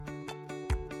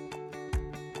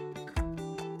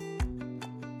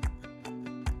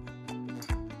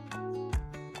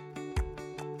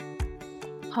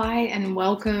Hi, and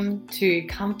welcome to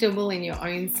Comfortable in Your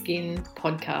Own Skin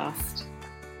podcast.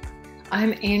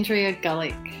 I'm Andrea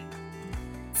Gullick,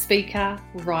 speaker,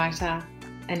 writer,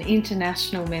 and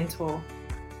international mentor.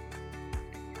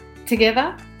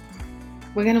 Together,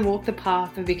 we're going to walk the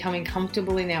path of becoming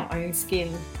comfortable in our own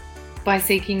skin by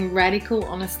seeking radical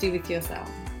honesty with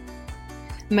yourself,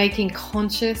 making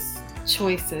conscious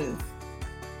choices,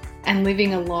 and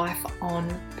living a life on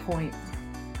point.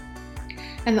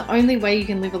 And the only way you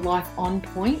can live a life on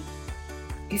point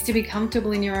is to be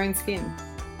comfortable in your own skin.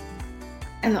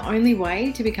 And the only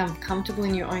way to become comfortable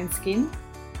in your own skin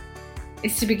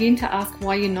is to begin to ask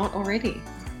why you're not already.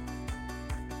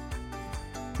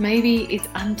 Maybe it's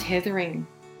untethering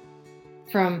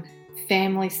from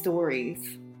family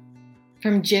stories,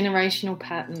 from generational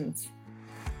patterns.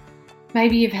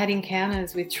 Maybe you've had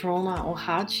encounters with trauma or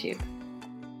hardship.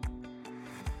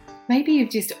 Maybe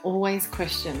you've just always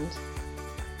questioned,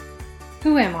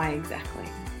 who am I exactly?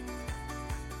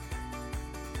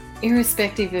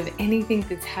 Irrespective of anything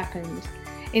that's happened,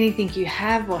 anything you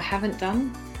have or haven't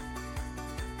done,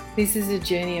 this is a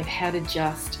journey of how to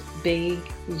just be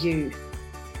you,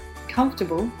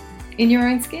 comfortable in your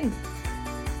own skin.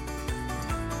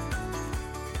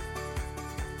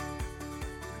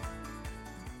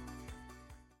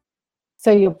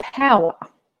 So your power,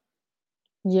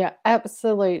 your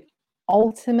absolute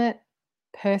ultimate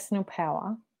personal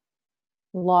power,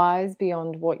 lies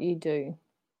beyond what you do.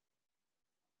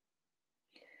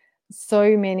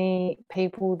 So many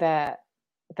people that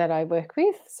I work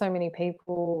with, so many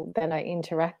people that I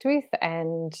interact with,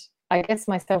 and I guess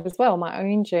myself as well, my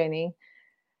own journey,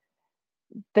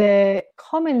 the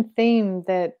common theme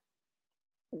that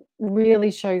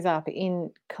really shows up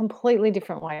in completely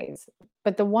different ways,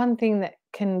 but the one thing that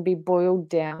can be boiled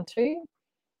down to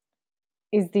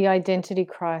is the identity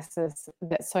crisis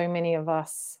that so many of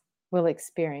us will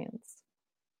experience.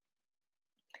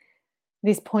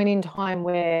 This point in time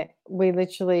where we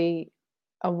literally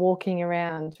are walking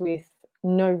around with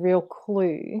no real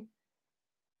clue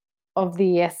of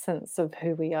the essence of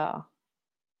who we are.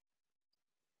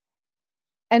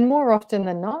 And more often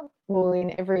than not, well,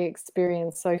 in every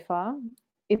experience so far,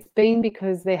 it's been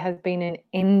because there has been an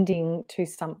ending to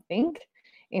something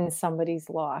in somebody's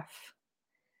life.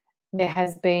 There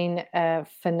has been a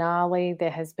finale,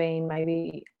 there has been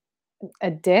maybe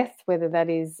a death, whether that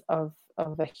is of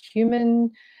a human,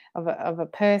 of a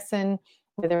person,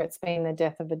 whether it's been the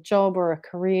death of a job or a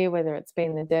career, whether it's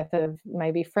been the death of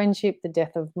maybe friendship, the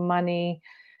death of money.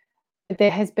 But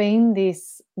there has been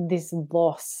this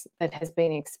loss that has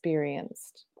been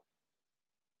experienced.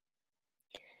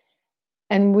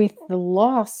 And with the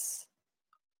loss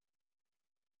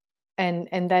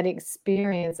and that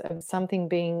experience of something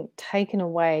being taken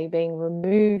away, being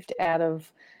removed out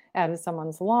of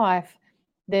someone's life,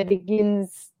 there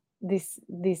begins this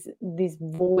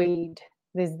void.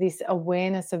 There's this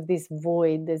awareness of this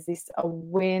void. There's this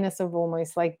awareness of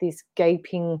almost like this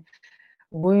gaping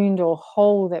wound or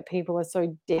hole that people are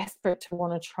so desperate to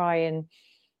want to try and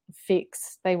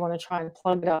fix. They want to try and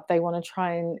plug it up. They want to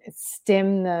try and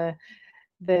stem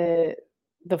the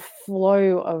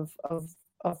flow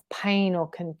of pain or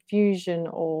confusion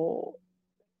or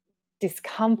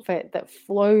discomfort that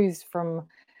flows from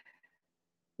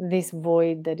this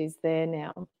void that is there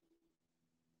now.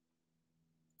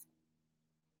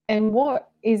 And what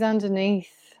is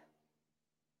underneath,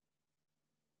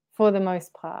 for the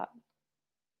most part,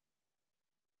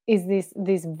 is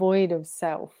this void of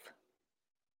self.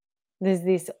 There's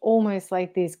this almost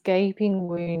like this gaping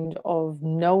wound of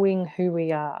knowing who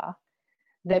we are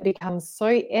that becomes so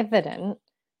evident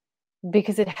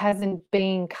because it hasn't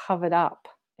been covered up,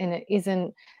 and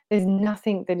there's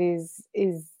nothing that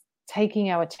is taking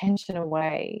our attention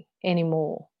away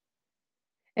anymore.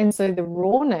 And so the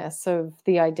rawness of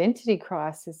the identity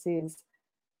crisis is,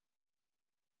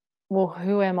 well,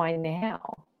 who am I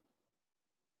now?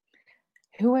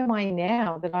 Who am I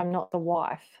now that I'm not the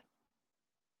wife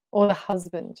or the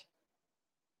husband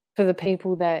for the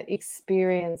people that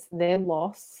experience their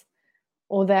loss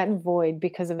or that void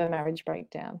because of a marriage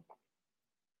breakdown?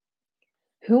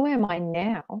 Who am I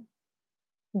now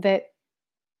that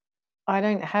I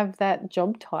don't have that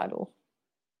job title?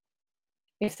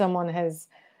 If someone has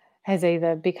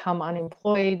either become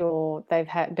unemployed or they've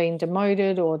been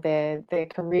demoted or their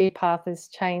career path has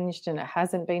changed and it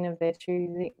hasn't been of their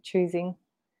choosing,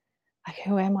 like,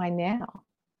 who am I now?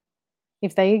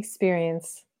 If they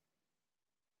experience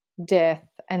death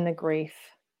and the grief,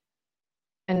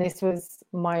 and this was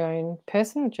my own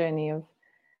personal journey of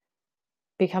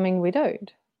becoming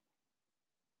widowed,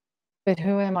 but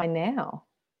who am I now?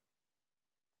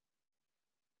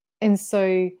 And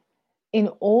so, in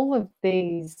all of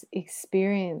these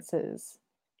experiences,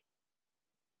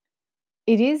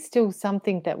 it is still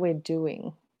something that we're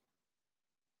doing.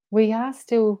 We are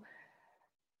still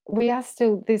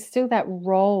there's still that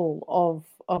role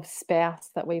of spouse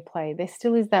that we play. There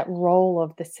still is that role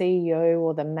of the CEO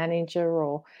or the manager,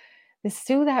 or there's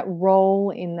still that role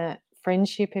in that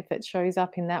friendship if it shows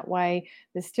up in that way.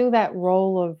 There's still that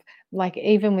role of, like,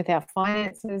 even with our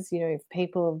finances, if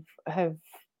people have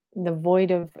the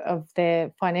void of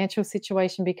their financial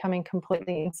situation becoming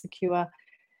completely insecure,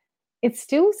 it's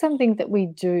still something that we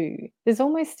do. There's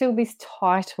almost still this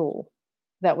title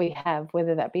that we have,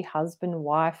 whether that be husband,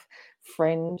 wife,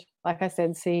 friend, like I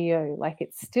said, CEO. Like,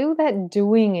 it's still that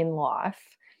doing in life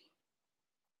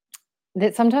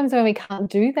that sometimes when we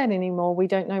can't do that anymore, we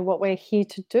don't know what we're here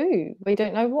to do. We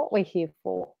don't know what we're here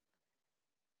for.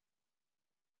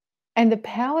 And the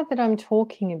power that I'm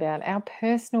talking about, our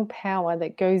personal power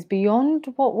that goes beyond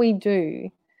what we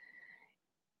do,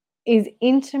 is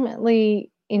intimately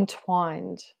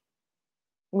entwined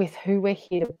with who we're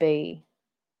here to be.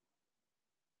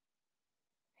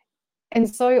 And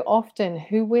so often,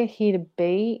 who we're here to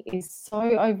be is so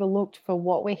overlooked for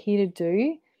what we're here to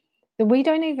do that we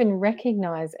don't even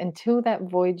recognize until that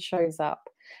void shows up,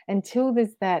 until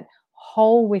there's that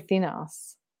hole within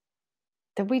us,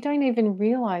 that we don't even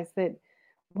realize that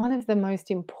one of the most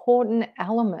important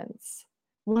elements,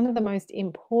 one of the most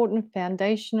important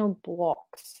foundational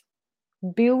blocks,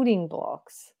 building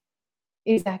blocks,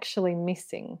 is actually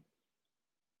missing.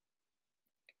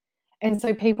 And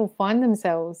so people find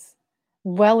themselves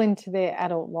well into their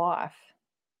adult life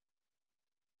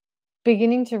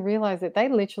beginning to realize that they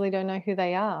literally don't know who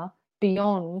they are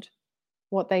beyond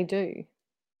what they do.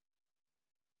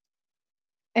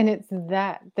 And it's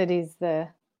that is the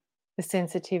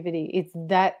sensitivity. It's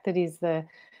that is the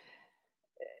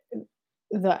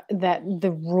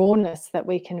rawness that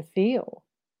we can feel,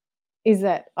 is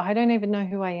that I don't even know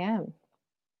who I am.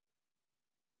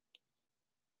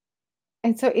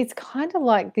 And so it's kind of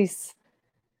like this.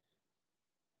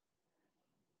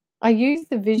 I use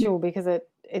the visual because it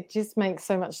just makes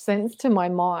so much sense to my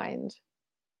mind.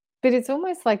 But it's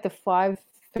almost like the 5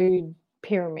 food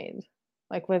pyramid.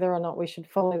 Like, whether or not we should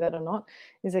follow that or not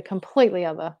is a completely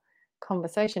other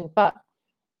conversation. But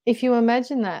if you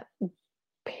imagine that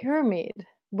pyramid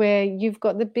where you've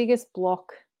got the biggest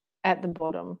block at the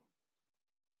bottom,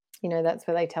 that's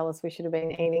where they tell us we should have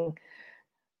been eating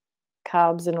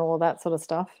carbs and all of that sort of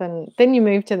stuff. And then you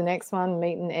move to the next one,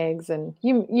 meat and eggs, and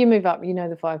you move up,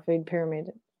 the 5 food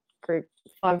pyramid group,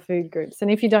 5 food groups.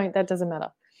 And if you don't, that doesn't matter.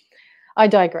 I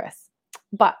digress.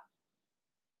 But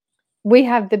we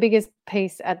have the biggest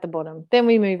piece at the bottom. Then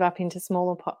we move up into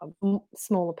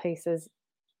smaller pieces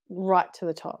right to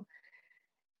the top.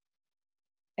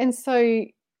 And so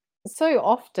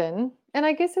often, and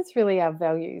I guess it's really our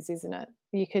values, isn't it?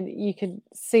 You could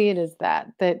see it as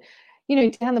that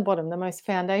down the bottom, the most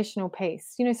foundational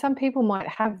piece. Some people might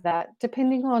have that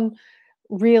depending on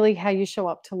really how you show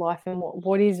up to life and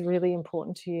what is really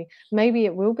important to you. Maybe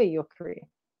it will be your career.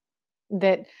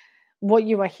 That what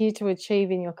you are here to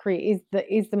achieve in your career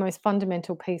is the most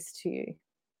fundamental piece to you.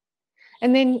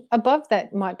 And then above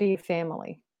that might be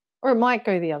family, or it might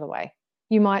go the other way.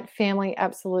 You might family,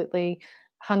 absolutely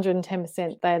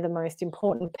 110%, they're the most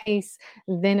important piece.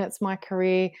 Then it's my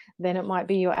career. Then it might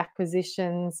be your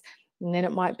acquisitions. And then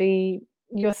it might be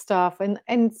your stuff.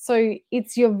 And so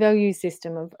it's your value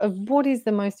system of what is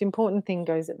the most important thing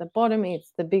goes at the bottom.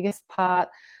 It's the biggest part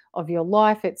of your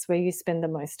life. It's where you spend the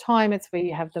most time. It's where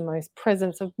you have the most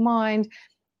presence of mind.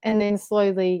 And then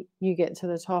slowly you get to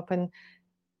the top. And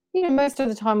most of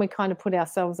the time we kind of put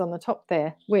ourselves on the top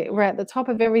there. We're at the top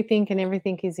of everything, and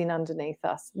everything is in underneath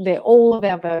us. They're all of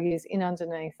our values in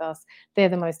underneath us. They're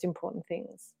the most important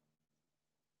things.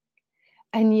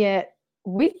 And yet,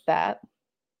 with that,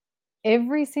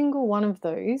 every single one of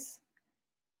those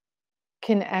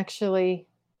can actually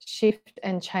shift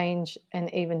and change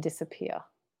and even disappear.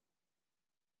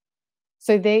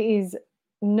 So there is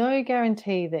no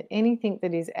guarantee that anything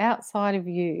that is outside of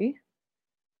you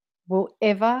will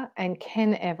ever and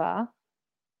can ever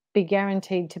be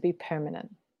guaranteed to be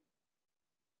permanent.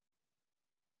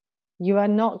 You are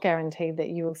not guaranteed that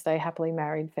you will stay happily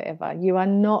married forever. You are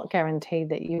not guaranteed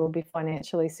that you will be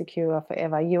financially secure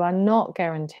forever. You are not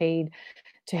guaranteed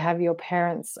to have your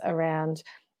parents around,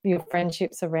 your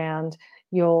friendships around,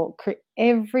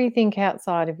 everything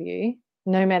outside of you.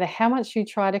 No matter how much you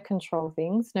try to control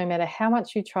things, no matter how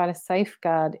much you try to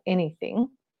safeguard anything,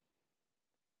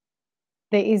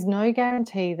 there is no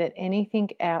guarantee that anything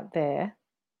out there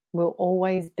will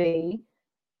always be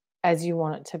as you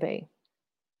want it to be.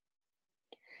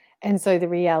 And so the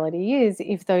reality is,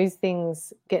 if those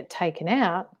things get taken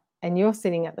out and you're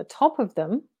sitting at the top of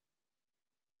them,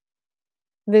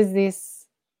 there's this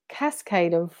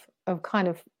cascade of kind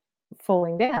of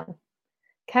falling down,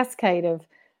 cascade of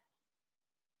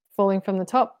falling from the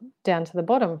top down to the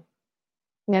bottom.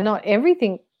 Now, not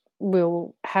everything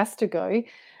has to go,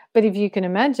 but if you can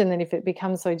imagine that if it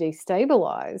becomes so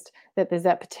destabilized that there's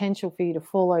that potential for you to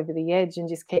fall over the edge and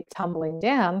just keep tumbling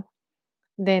down,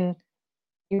 then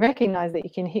you recognize that you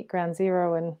can hit ground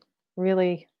zero and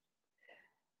really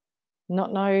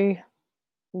not know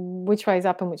which way is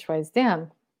up and which way is down.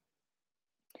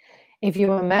 If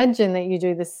you imagine that you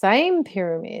do the same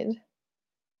pyramid,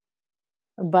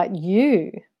 but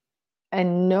you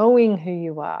and knowing who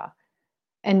you are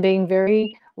and being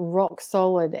very rock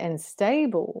solid and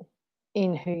stable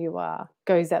in who you are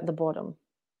goes at the bottom.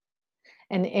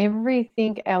 And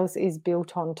everything else is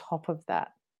built on top of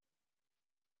that.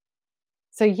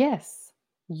 So, yes,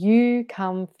 you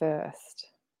come first.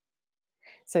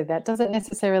 So, that doesn't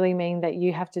necessarily mean that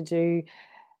you have to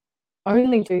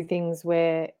only do things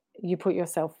where you put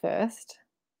yourself first.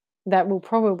 That will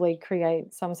probably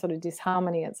create some sort of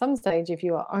disharmony at some stage if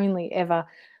you are only ever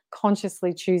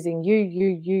consciously choosing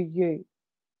you.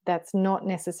 That's not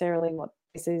necessarily what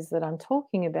this is that I'm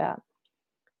talking about.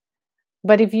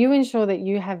 But if you ensure that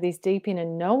you have this deep inner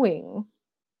knowing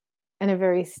and are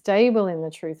very stable in the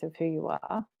truth of who you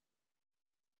are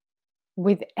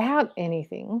without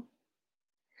anything,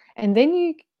 and then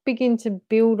you begin to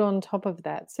build on top of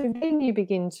that. So then you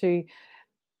begin to,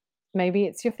 maybe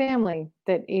it's your family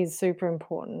that is super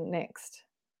important next.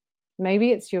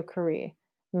 Maybe it's your career.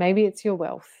 Maybe it's your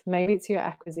wealth. Maybe it's your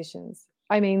acquisitions.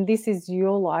 I mean, this is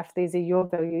your life. These are your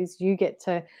values. You get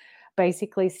to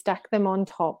basically stack them on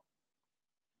top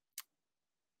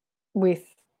with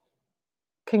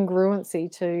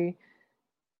congruency to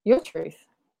your truth.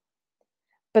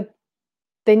 But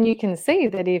then you can see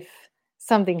that if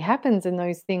something happens and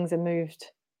those things are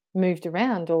moved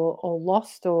around or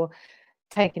lost or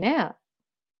taken out,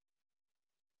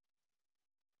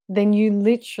 then you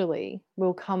literally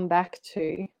will come back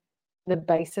to the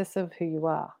basis of who you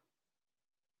are.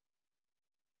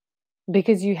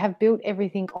 Because you have built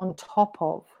everything on top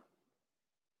of.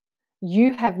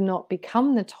 You have not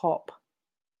become the top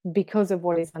because of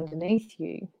what is underneath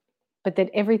you, but that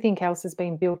everything else has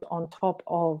been built on top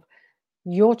of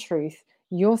your truth,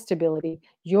 your stability,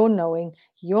 your knowing,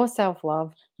 your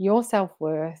self-love, your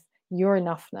self-worth, your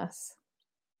enoughness.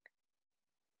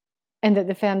 And that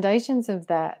the foundations of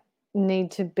that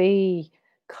need to be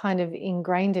kind of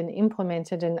ingrained and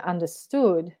implemented and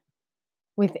understood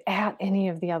without any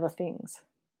of the other things.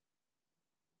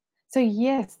 So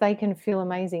yes, they can feel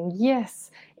amazing.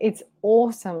 Yes, it's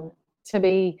awesome to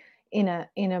be in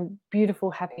a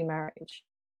beautiful, happy marriage.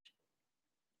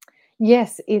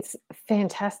 Yes, it's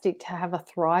fantastic to have a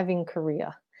thriving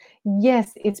career.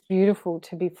 Yes, it's beautiful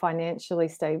to be financially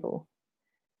stable.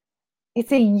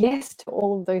 It's a yes to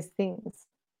all of those things.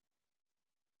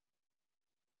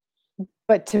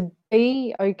 But to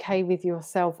be okay with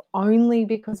yourself only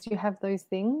because you have those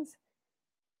things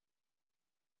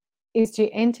is to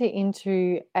enter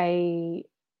into a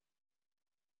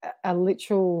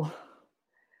literal,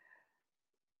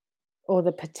 or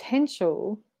the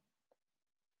potential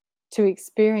to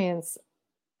experience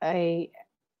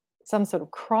some sort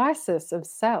of crisis of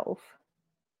self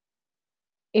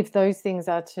if those things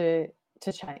are to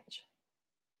change.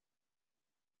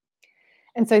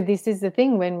 And so this is the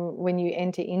thing, when you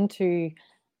enter into,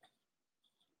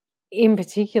 in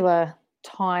particular,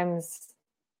 times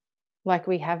like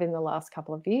we have in the last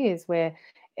couple of years, where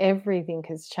everything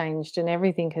has changed and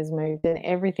everything has moved and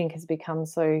everything has become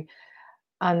so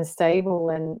unstable,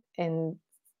 and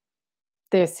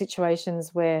there are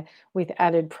situations where, with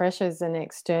added pressures and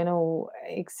external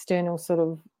sort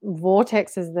of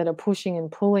vortexes that are pushing and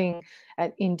pulling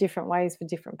in different ways for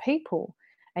different people,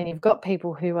 and you've got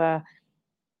people who are,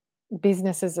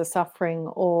 businesses are suffering,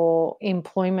 or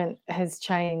employment has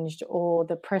changed, or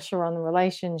the pressure on the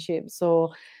relationships,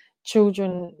 or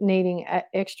children needing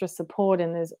extra support,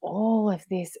 and there's all of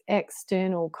this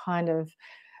external kind of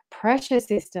pressure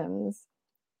systems.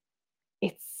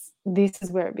 This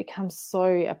is where it becomes so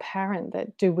apparent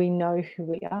that, do we know who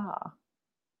we are?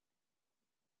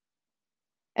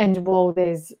 And while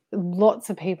there's lots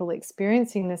of people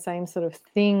experiencing the same sort of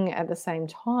thing at the same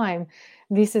time,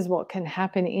 this is what can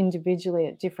happen individually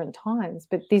at different times.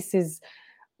 But this is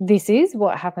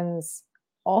what happens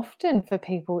often for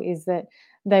people, is that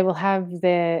they will have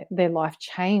their life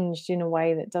changed in a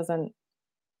way that doesn't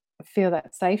feel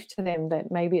that safe to them, that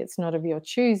maybe it's not of your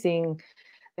choosing.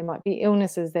 There might be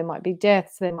illnesses, there might be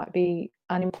deaths, there might be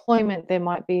unemployment, there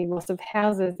might be loss of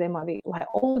houses, there might be like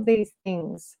all of these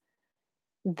things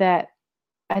that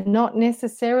are not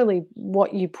necessarily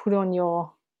what you put on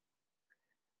your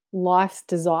life's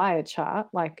desire chart.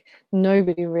 Like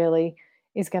nobody really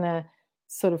is going to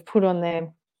sort of put on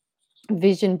their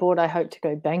vision board, I hope to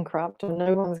go bankrupt, or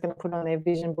no one's going to put on their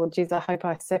vision board, geez, I hope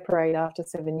I separate after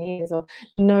 7 years, or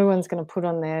no one's going to put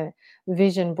on their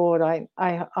vision board,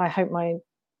 I hope my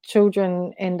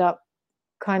children end up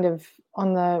kind of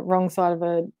on the wrong side of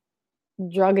a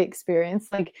drug experience.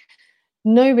 Like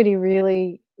nobody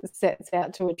really sets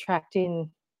out to attract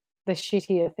in the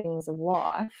shittier things of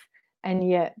life, and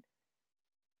yet,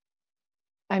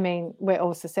 I mean, we're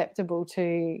all susceptible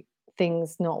to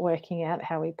things not working out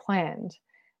how we planned.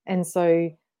 And so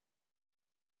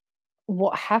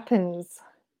what happens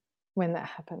when that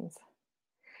happens?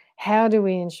 How do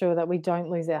we ensure that we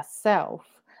don't lose ourselves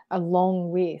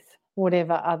along with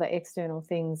whatever other external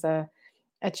things are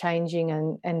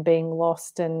changing and being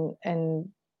lost and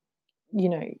you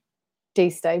know,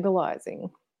 destabilizing?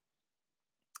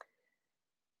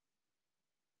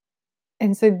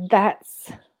 And so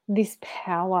that's this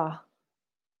power.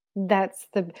 That's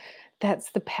the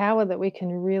power that we can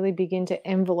really begin to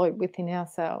envelope within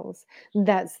ourselves.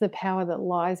 That's the power that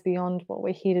lies beyond what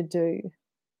we're here to do.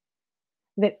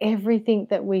 That everything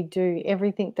that we do,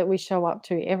 everything that we show up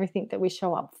to, everything that we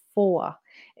show up for,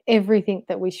 everything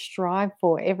that we strive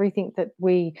for, everything that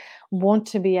we want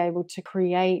to be able to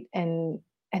create and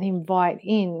invite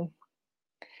in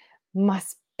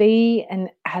must be an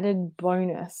added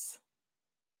bonus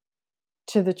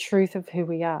to the truth of who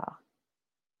we are.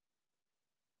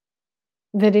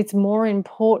 That it's more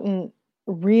important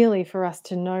really for us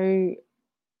to know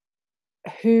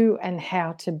who and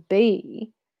how to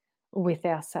be with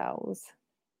ourselves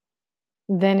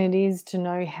than it is to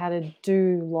know how to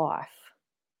do life.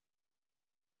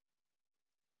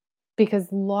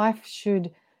 Because life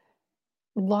should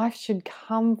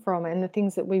come from, and the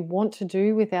things that we want to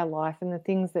do with our life and the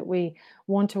things that we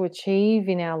want to achieve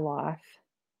in our life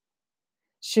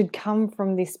should come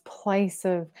from this place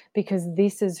of, because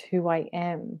this is who I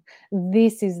am.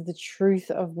 This is the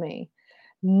truth of me.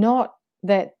 Not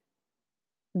that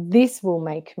this will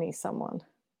make me someone.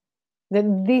 That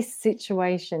this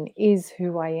situation is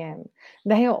who I am.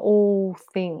 They are all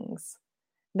things.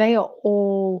 They are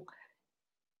all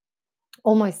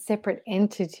almost separate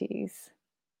entities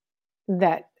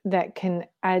that can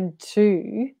add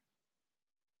to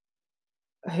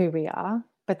who we are,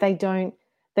 but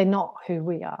they're not who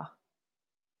we are.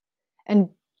 And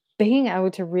being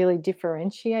able to really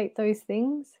differentiate those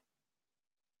things,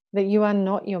 that you are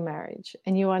not your marriage,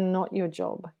 and you are not your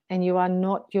job, and you are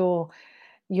not your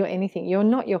anything. You're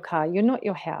not your car, you're not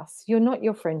your house, you're not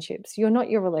your friendships, you're not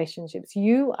your relationships.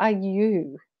 You are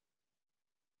you.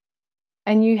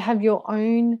 And you have your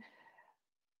own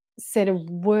set of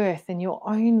worth and your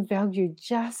own value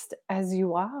just as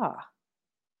you are.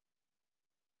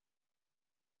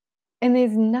 And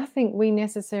there's nothing we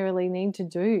necessarily need to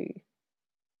do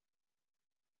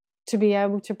to be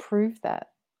able to prove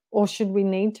that, or should we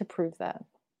need to prove that.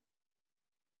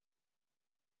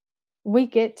 We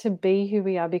get to be who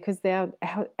we are because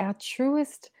our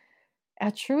truest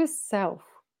self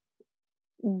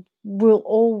will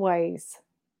always,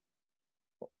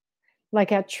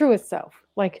 like our truest self,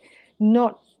 like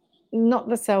not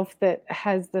the self that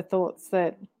has the thoughts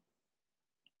that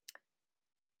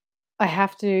I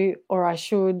have to, or I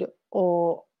should,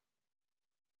 or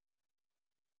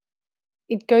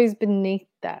it goes beneath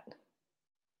that.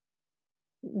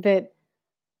 That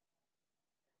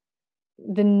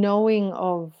the knowing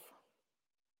of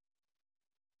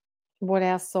what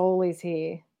our soul is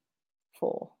here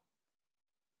for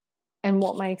and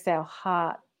what makes our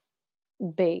heart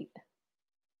beat,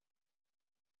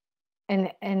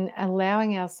 and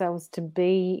allowing ourselves to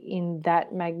be in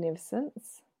that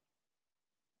magnificence,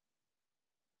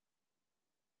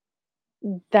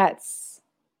 that's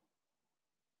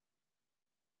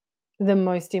the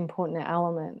most important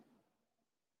element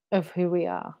of who we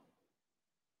are.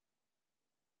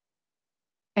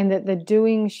 And that the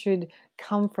doing should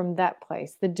come from that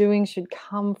place. The doing should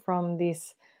come from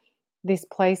this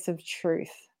place of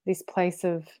truth, this place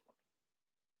of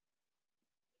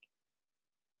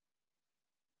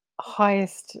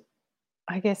highest,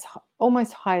 I guess,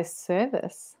 almost highest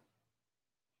service.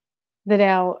 That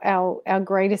our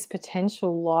greatest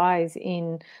potential lies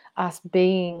in us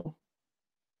being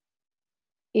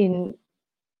in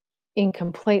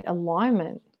complete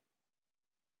alignment,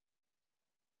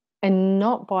 and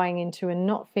not buying into and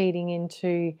not feeding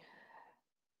into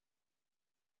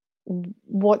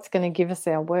what's going to give us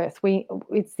our worth.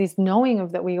 It's this knowing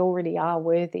of that we already are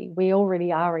worthy, we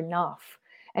already are enough,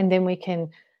 and then we can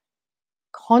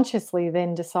consciously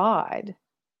then decide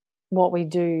what we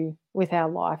do with our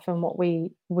life and what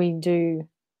we do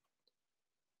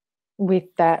with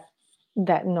that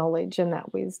knowledge and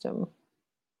that wisdom.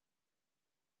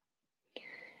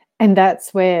 And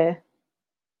that's where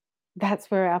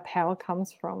our power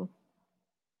comes from,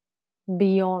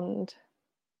 beyond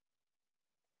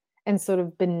and sort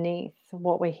of beneath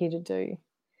what we're here to do.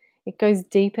 It goes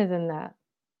deeper than that,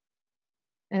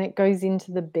 and it goes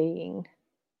into the being.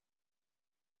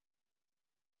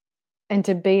 And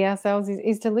to be ourselves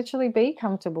is to literally be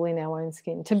comfortable in our own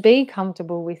skin, to be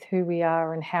comfortable with who we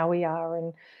are and how we are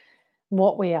and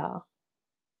what we are.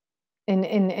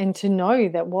 And to know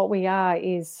that what we are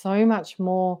is so much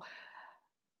more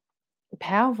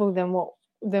powerful than what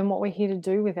we're here to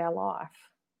do with our life.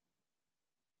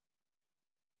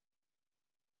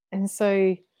 And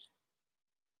so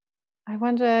I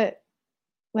wonder,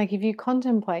 like, if you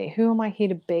contemplate, who am I here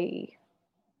to be?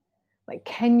 Like,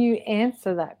 can you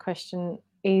answer that question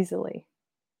easily?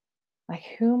 Like,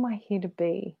 who am I here to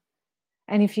be?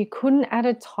 And if you couldn't add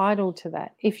a title to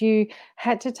that, if you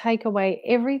had to take away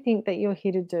everything that you're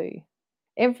here to do,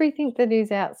 everything that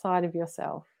is outside of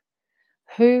yourself,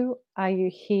 who are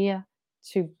you here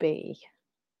to be?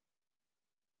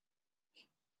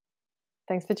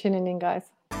 Thanks for tuning in, guys.